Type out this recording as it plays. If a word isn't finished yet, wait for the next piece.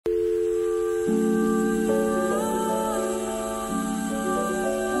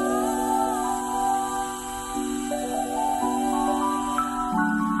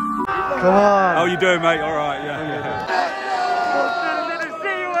Come on. How you doing, mate? All right, yeah.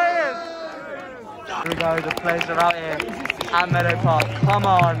 Here we go, the players are out here at Meadow Park. Come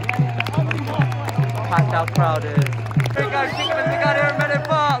on. Packed out crowd here. Here we go, kicking us together here at Meadow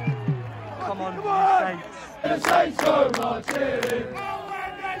Park. Come on, Saints. The Saints go marching.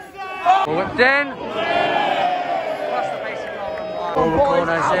 Ball whipped in. Plus the basic goal and one. All the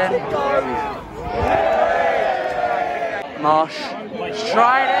corners in. Marsh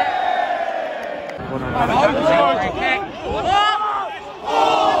tried it. One on free kick.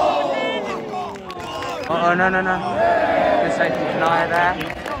 Oh, no. Good save from Kanaya there.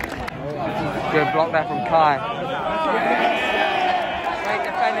 Good block there from Kai. Great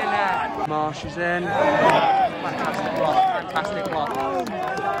defending there. Marsh is in. Fantastic block.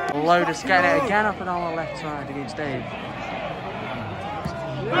 Lotus getting it again up and on the left side against Dave.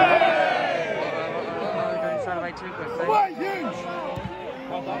 Don't celebrate too quickly.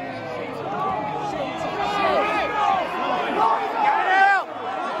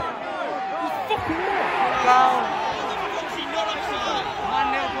 Goal.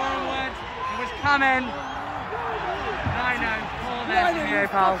 1-0 Borehamwood. It was coming. 9-0. 4 there for Neo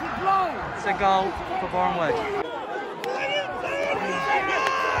Pal. It's a goal for Borehamwood.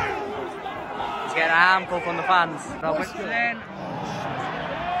 He's getting a handful from the fans. Roberts in.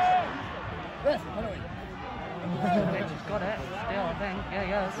 He's got it still, I think. Yeah,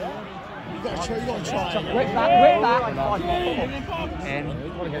 yes. You got to try. Whip that. In.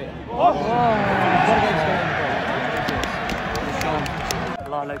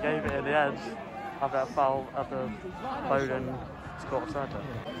 Lilo gave it in the end. After that foul at the Thogden scored offside.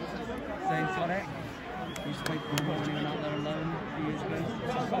 Saints got it. You just wait for him out there alone a few years ago.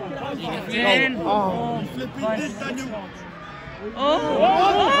 In. Oh!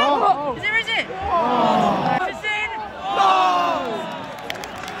 Is it? It's in!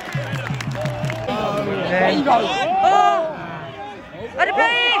 There you go! Let it be!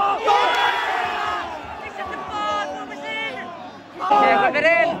 It's at the board, what was in? Yeah, whip it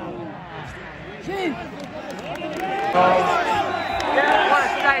in! What a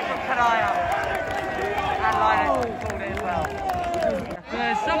save from Kanaya! And Lino called it as well.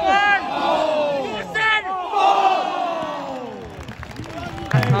 There's someone! It's in!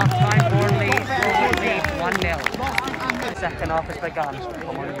 At half time, Bourne lead 1-0. Second half has begun.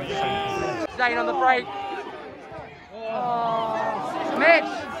 Come on, Zane on the break. Oh,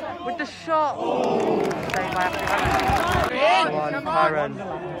 Mitch with the shot. Saved by Ashley. One, Kyron.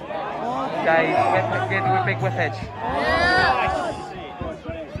 Dave with big whippage.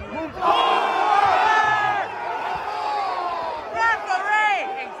 Referee!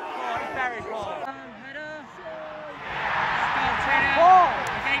 He's very poor. Header. Scott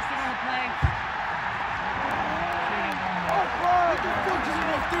against him on the play.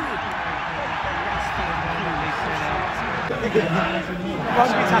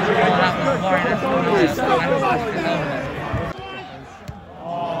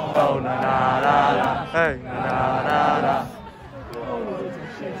 Oh na na na na, hey na na na.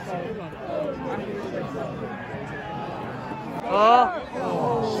 Oh,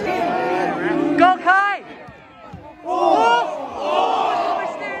 go Kai!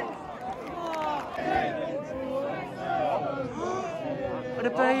 What a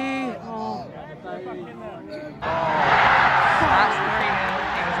baby! That's 3-0.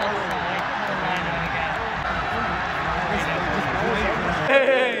 He was offside. The Lino again.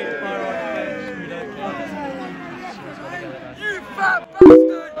 Hey! You fat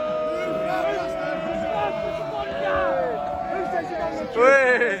bastard!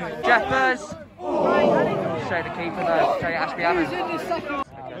 Jeffers! Straight the keeper though, straight Ashby Allen.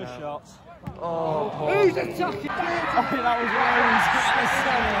 Good shots. Oh, Who's attacking?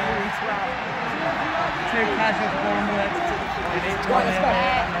 Too casual for Borehamwood.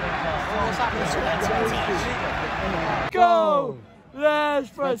 Go! Let's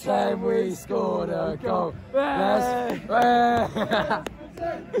pretend we scored a goal.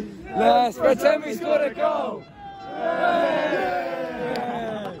 Let's pretend we scored a goal.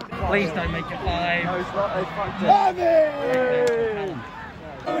 Please don't make it 5. No, it's not. They fucked it.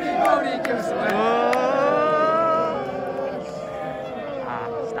 Holy, give us a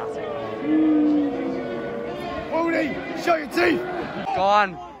static. Holy, show your teeth. Go on.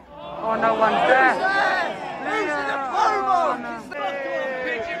 Oh, no one's there. Who's in the promo?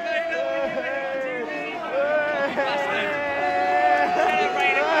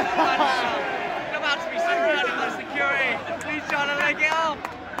 I'm about to be surrounded by security. He's trying to leg it up.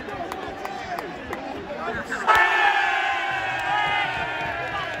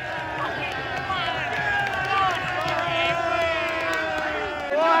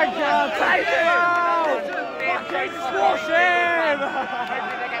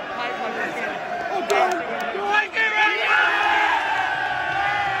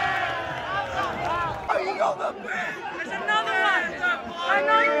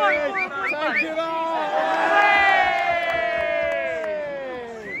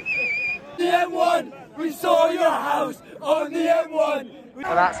 M1. We saw your house on the M1.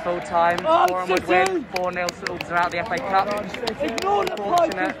 Well, that's full time. Borehamwood win 4-0 to Albans out the FA Cup. Ignore the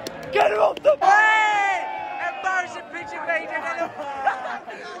Fortunate. pipers. Get her off the Embarrassing pitch invasion.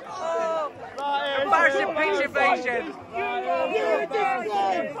 Embarrassing pitch invasion.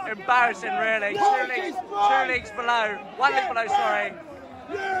 Embarrassing, really. Two leagues below. 1 league below, sorry.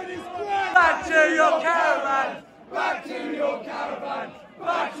 Back to your caravan. Back to your caravan.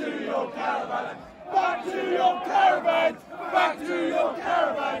 Back to your caravan. Back to your caravan. Back to your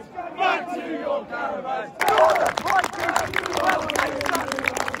caravan. Back to your caravan.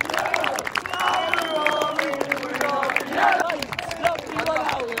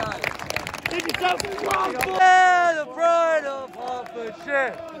 Yeah, the pride of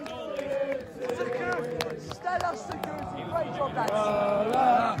Hertfordshire. Stellar security, great job, lads.